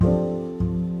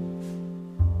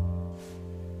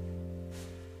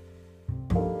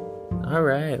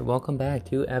Alright, welcome back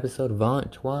to episode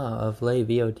 23 of Les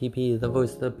VOTP, the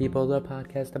voice of the people, the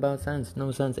podcast about sense,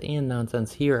 no sense, and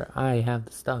nonsense. Here, I have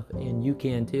the stuff, and you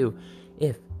can too,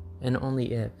 if and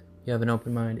only if you have an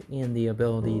open mind and the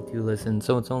ability to listen.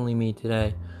 So it's only me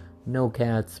today. No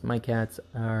cats. My cats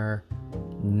are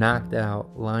knocked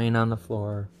out, lying on the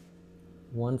floor,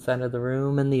 one side of the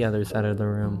room and the other side of the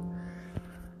room.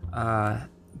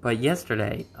 But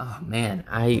yesterday, oh man,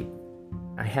 I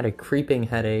had a creeping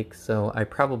headache, so I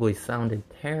probably sounded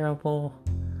terrible.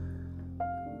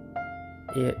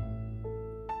 I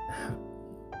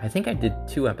think I did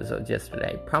 2 episodes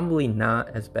yesterday. Probably not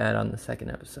as bad on the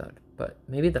second episode, but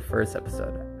maybe the first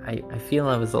episode. I feel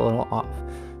I was a little off,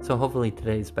 so hopefully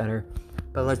today's better.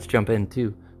 But let's jump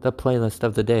into the playlist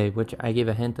of the day, which I gave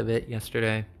a hint of it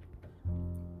yesterday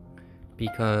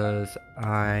because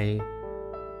I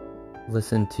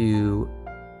listened to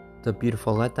the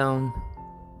Beautiful Letdown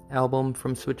album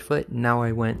from Switchfoot. Now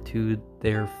I went to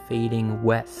their Fading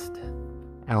West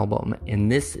album,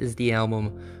 and this is the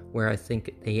album where I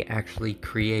think they actually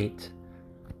create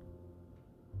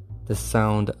the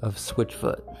sound of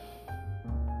Switchfoot.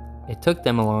 It took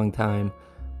them a long time,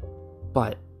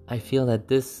 but I feel that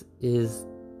this is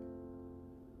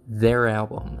their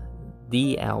album,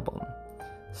 the album.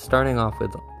 Starting off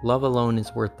with Love Alone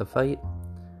is Worth the Fight,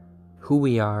 Who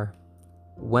We Are,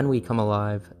 When We Come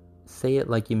Alive, Say It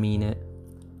Like You Mean It,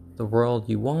 The World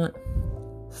You Want,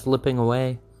 Slipping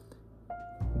Away,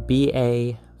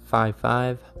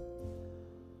 BA55.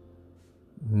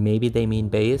 Maybe they mean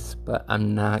bass, but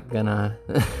I'm not gonna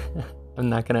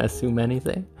assume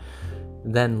anything.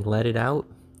 Then Let It Out,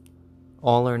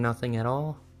 All or Nothing at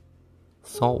All,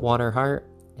 Saltwater Heart,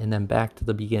 and then back to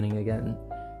the beginning again.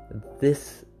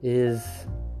 This is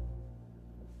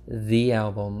the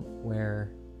album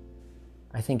where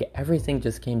I think everything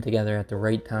just came together at the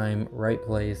right time, right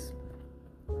place.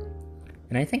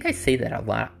 And I think I say that a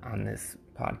lot on this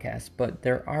podcast, but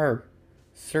there are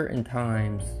certain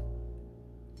times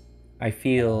I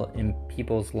feel in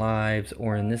people's lives,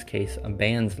 or in this case, a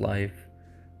band's life,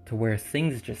 to where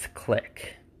things just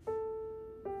click.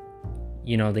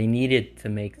 You know, they needed to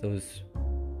make those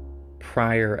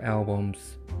prior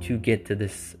albums to get to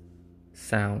this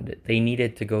sound. They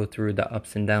needed to go through the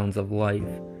ups and downs of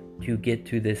life to get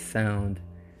to this sound.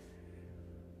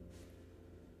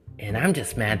 And I'm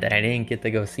just mad that I didn't get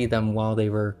to go see them while they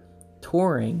were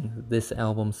touring this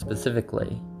album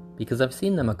specifically, because I've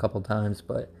seen them a couple times,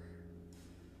 but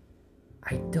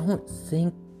I don't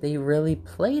think they really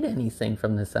played anything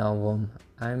from this album.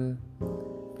 I'm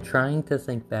trying to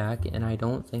think back, and I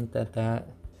don't think that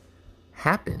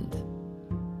happened.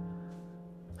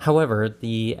 However,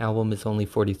 the album is only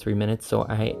 43 minutes, so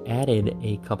I added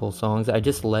a couple songs. I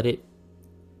just let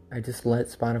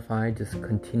Spotify just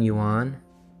continue on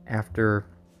after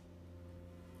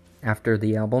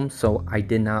the album, so I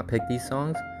did not pick these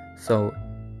songs. So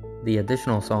the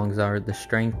additional songs are The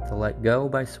Strength to Let Go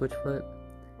by Switchfoot,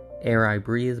 Air I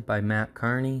Breathe by Matt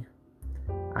Kearney,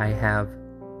 I Have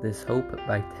This Hope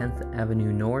by 10th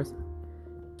Avenue North,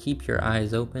 Keep Your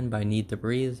Eyes Open by Need to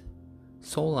Breathe,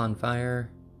 Soul on Fire,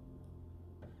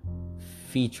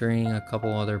 featuring a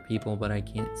couple other people, but I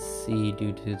can't see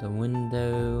due to the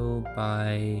window,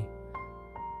 by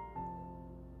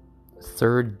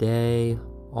Third Day,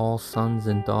 All Sons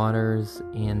and Daughters,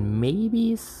 and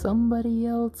maybe somebody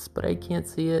else, but I can't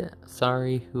see it.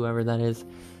 Sorry, whoever that is.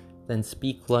 Then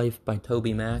Speak Life by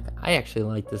Toby Mac. I actually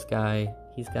like this guy.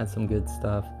 He's got some good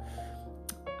stuff.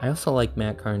 I also like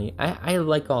Matt Kearney. I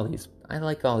like all these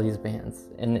bands,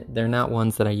 and they're not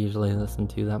ones that I usually listen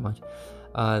to that much.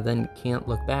 Then Can't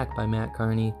Look Back by Matt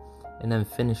Kearney, and then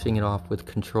finishing it off with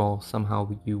Control, Somehow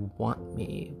You Want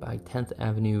Me by 10th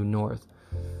Avenue North.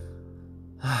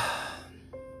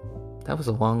 That was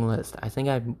a long list. I think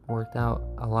I worked out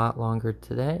a lot longer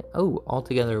today. Oh,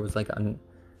 altogether it was like an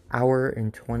hour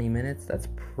and 20 minutes. That's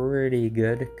pretty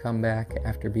good comeback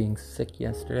after being sick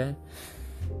yesterday.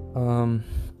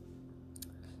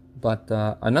 But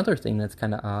another thing that's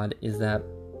kind of odd is that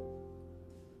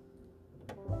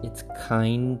it's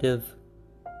kind of,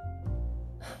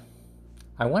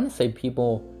 I want to say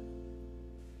people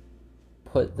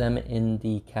put them in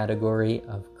the category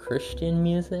of Christian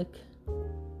music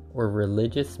or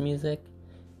religious music,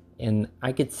 and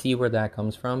I could see where that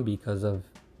comes from because of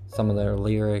some of their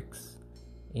lyrics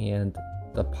and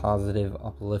the positive,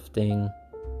 uplifting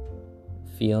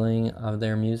feeling of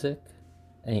their music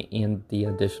and the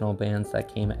additional bands that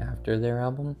came after their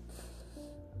album.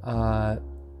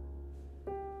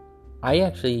 I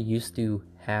actually used to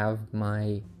have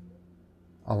my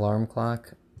alarm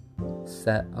clock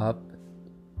set up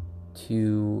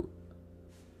to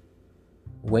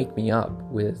wake me up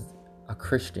with a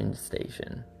Christian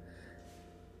station.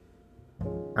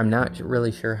 I'm not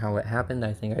really sure how it happened.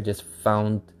 I think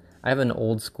I have an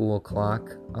old school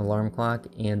alarm clock,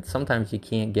 and sometimes you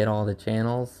can't get all the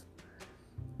channels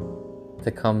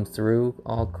to come through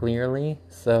all clearly.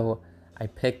 So I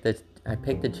picked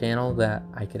the channel that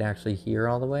I could actually hear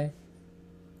all the way.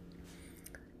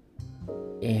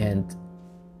 And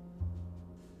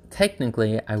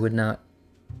technically, I would not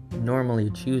normally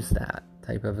choose that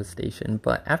type of a station,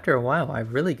 but after a while, I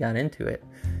really got into it.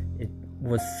 It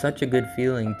was such a good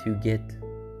feeling to get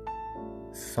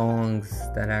songs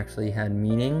that actually had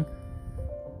meaning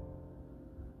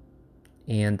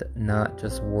and not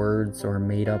just words or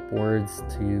made up words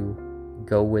to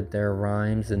go with their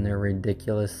rhymes and their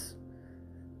ridiculous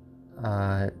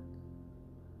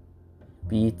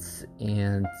beats,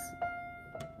 and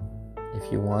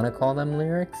if you want to call them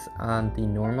lyrics on the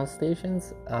normal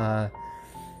stations.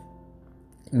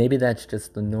 Maybe that's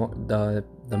just the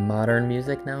modern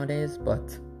music nowadays,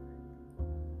 but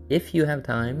if you have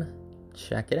time,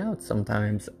 check it out.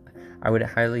 Sometimes I would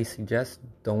highly suggest,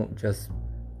 don't just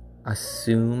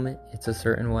assume it's a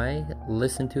certain way.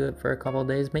 Listen to it for a couple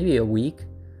days, maybe a week,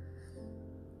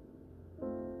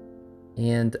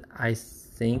 and I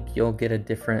think you'll get a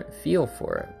different feel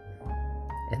for it.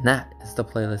 And that is the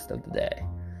playlist of the day.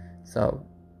 So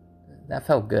that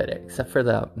felt good, except for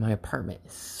my apartment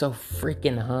is so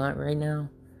freaking hot right now.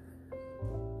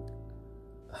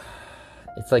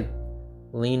 It's like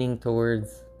leaning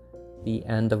towards the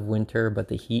end of winter, but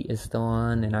the heat is still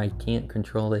on, and I can't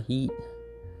control the heat.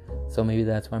 So maybe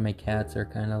that's why my cats are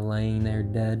kind of laying there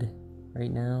dead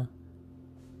right now.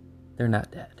 They're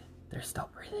not dead. They're still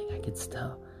breathing.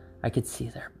 I could see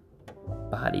their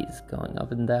bodies going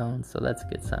up and down, so that's a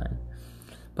good sign.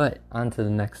 But on to the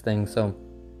next thing. So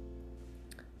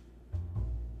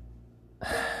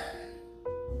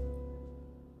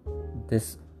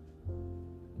this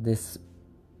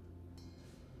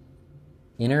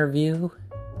interview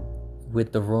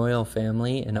with the royal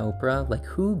family and Oprah, like,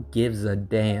 who gives a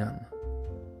damn?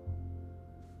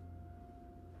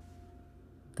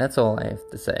 That's all I have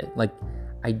to say. Like,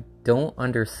 I don't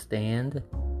understand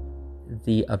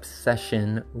the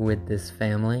obsession with this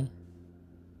family,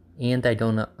 and I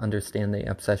don't understand the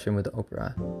obsession with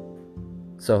Oprah.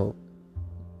 So,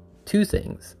 two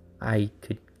things I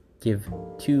could give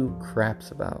two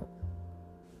craps about.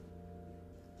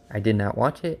 I did not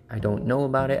watch it. I don't know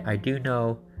about it. I do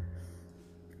know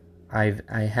I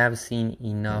have seen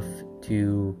enough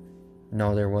to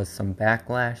know there was some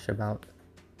backlash about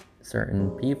certain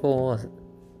people,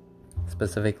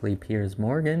 specifically Piers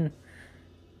Morgan.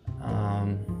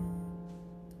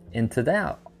 And to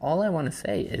that, all I want to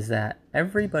say is that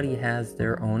everybody has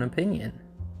their own opinion.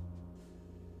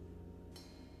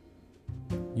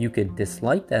 You could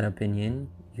dislike that opinion.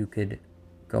 You could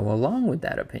go along with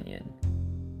that opinion.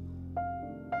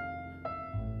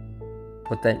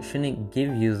 But that shouldn't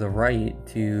give you the right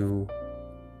to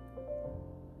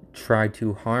try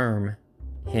to harm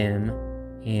him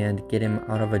and get him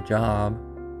out of a job.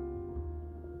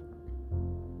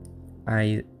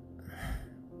 I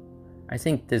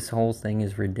think this whole thing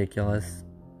is ridiculous.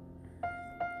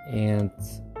 And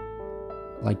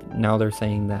like, now they're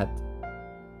saying that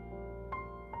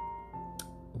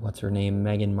what's her name,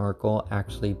 Meghan Markle,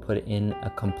 actually put in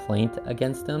a complaint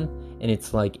against him. And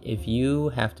it's like, if you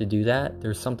have to do that,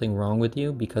 there's something wrong with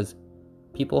you, because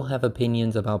people have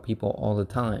opinions about people all the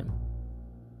time,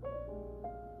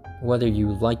 whether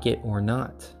you like it or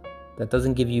not. That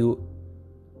doesn't give you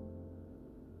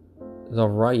the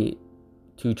right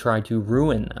to try to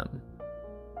ruin them.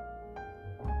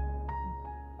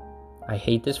 I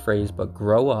hate this phrase, but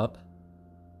grow up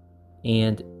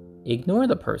and ignore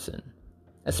the person.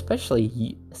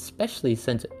 Especially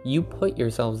since you put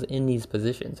yourselves in these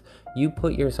positions. You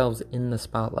put yourselves in the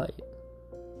spotlight.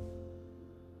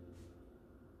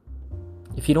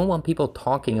 If you don't want people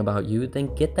talking about you,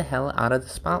 then get the hell out of the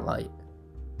spotlight.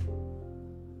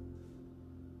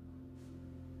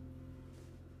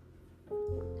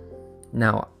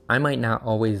 Now, I might not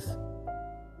always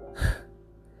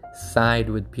side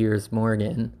with Piers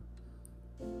Morgan,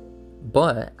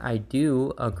 but I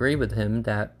do agree with him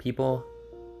that people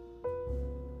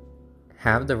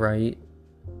have the right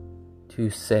to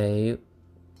say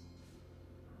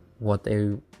what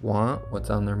they want, what's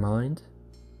on their mind,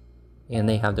 and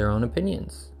they have their own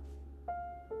opinions.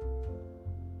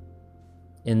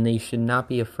 And they should not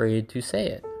be afraid to say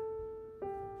it.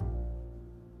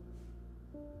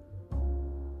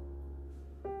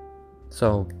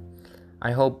 So,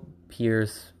 I hope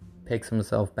Piers picks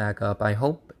himself back up. I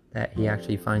hope that he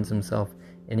actually finds himself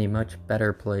in a much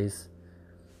better place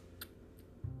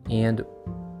And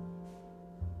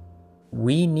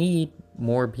we need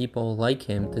more people like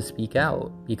him to speak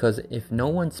out, because if no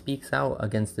one speaks out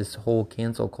against this whole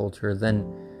cancel culture,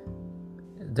 then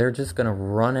they're just going to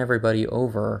run everybody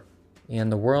over,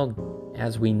 and the world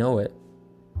as we know it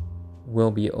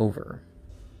will be over.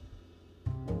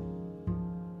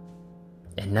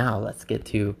 And now let's get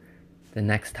to the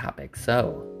next topic.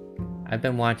 So, I've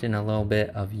been watching a little bit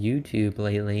of YouTube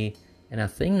lately, and a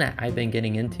thing that I've been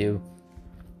getting into,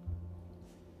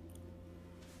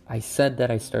 I said that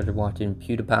I started watching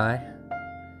PewDiePie,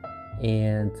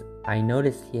 and I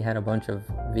noticed he had a bunch of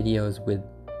videos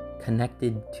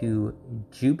connected to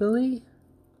Jubilee,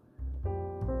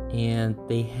 and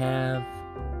they have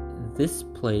this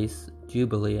place,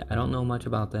 Jubilee. I don't know much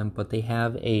about them, but they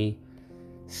have a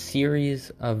series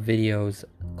of videos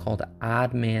called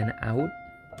Odd Man Out,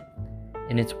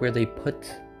 and it's where they put,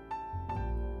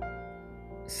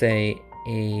 say,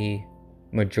 a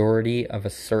majority of a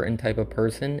certain type of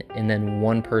person, and then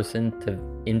one person to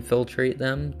infiltrate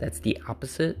them that's the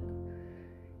opposite,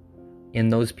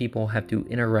 and those people have to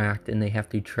interact and they have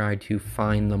to try to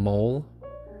find the mole.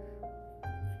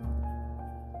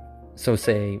 So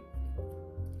say,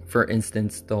 for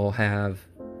instance, there'll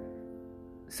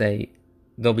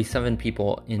be 7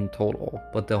 people in total,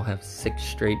 but they'll have 6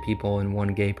 straight people and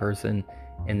 1 gay person,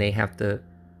 and they have to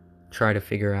try to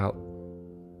figure out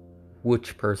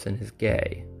which person is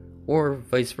gay, or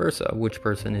vice versa, which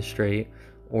person is straight.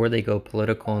 Or they go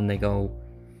political and they go,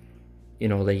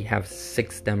 they have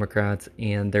 6 Democrats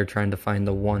and they're trying to find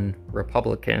the one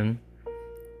Republican,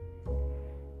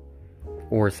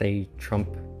 or say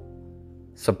Trump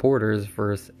supporters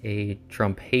versus a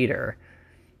Trump hater.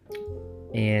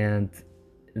 And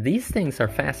these things are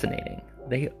fascinating.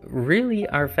 They really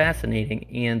are fascinating,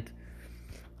 and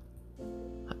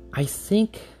I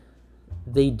think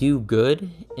they do good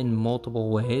in multiple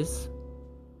ways.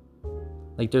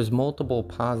 Like, there's multiple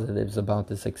positives about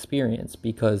this experience,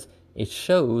 because it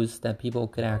shows that people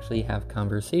could actually have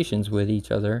conversations with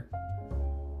each other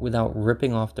without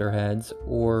ripping off their heads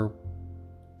or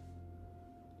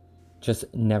just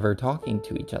never talking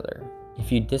to each other.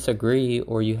 If you disagree,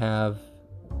 or you're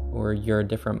a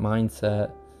different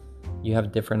mindset, you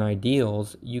have different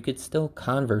ideals, you could still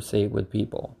conversate with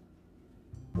people.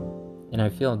 And I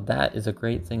feel that is a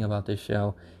great thing about this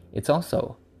show. It's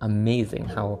also amazing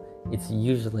how it's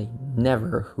usually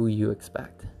never who you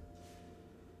expect.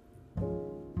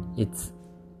 It's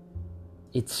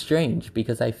strange,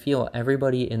 because I feel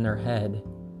everybody in their head,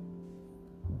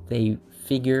 they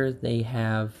figure they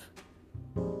have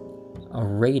a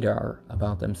radar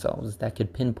about themselves that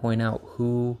could pinpoint out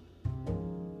who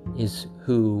is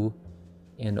who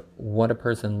and what a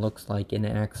person looks like and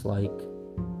acts like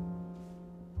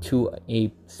to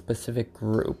a specific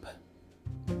group.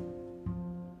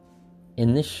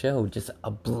 And this show just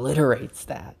obliterates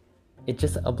that. It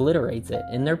just obliterates it.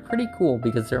 And they're pretty cool,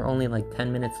 because they're only like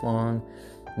 10 minutes long,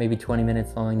 maybe 20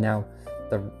 minutes long. Now,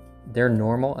 their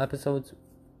normal episodes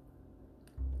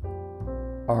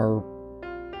are,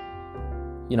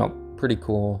 pretty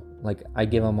cool. Like, I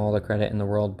give them all the credit in the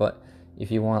world, but if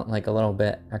you want like a little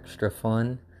bit extra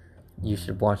fun, you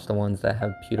should watch the ones that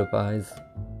have PewDiePie's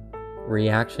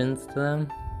reactions to them.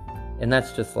 And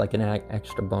that's just like an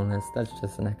extra bonus. That's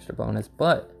just an extra bonus.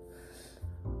 But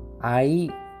I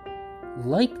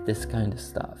like this kind of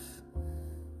stuff.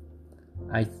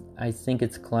 I think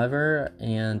it's clever,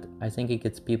 and I think it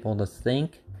gets people to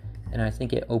think, and I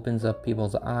think it opens up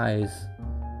people's eyes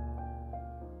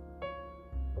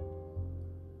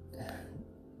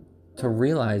to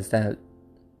realize that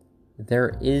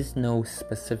there is no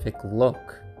specific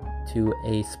look to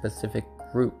a specific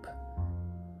group.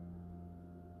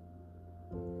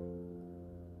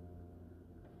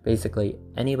 Basically,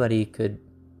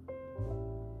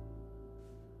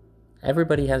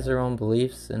 everybody has their own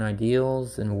beliefs and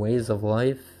ideals and ways of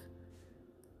life,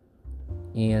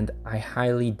 and I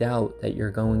highly doubt that you're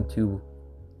going to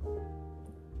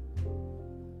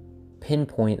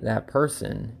pinpoint that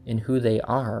person and who they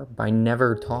are by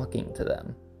never talking to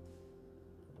them.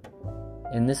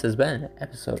 And this has been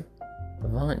episode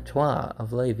 23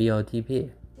 of Le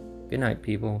VOTP. Good night,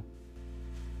 people.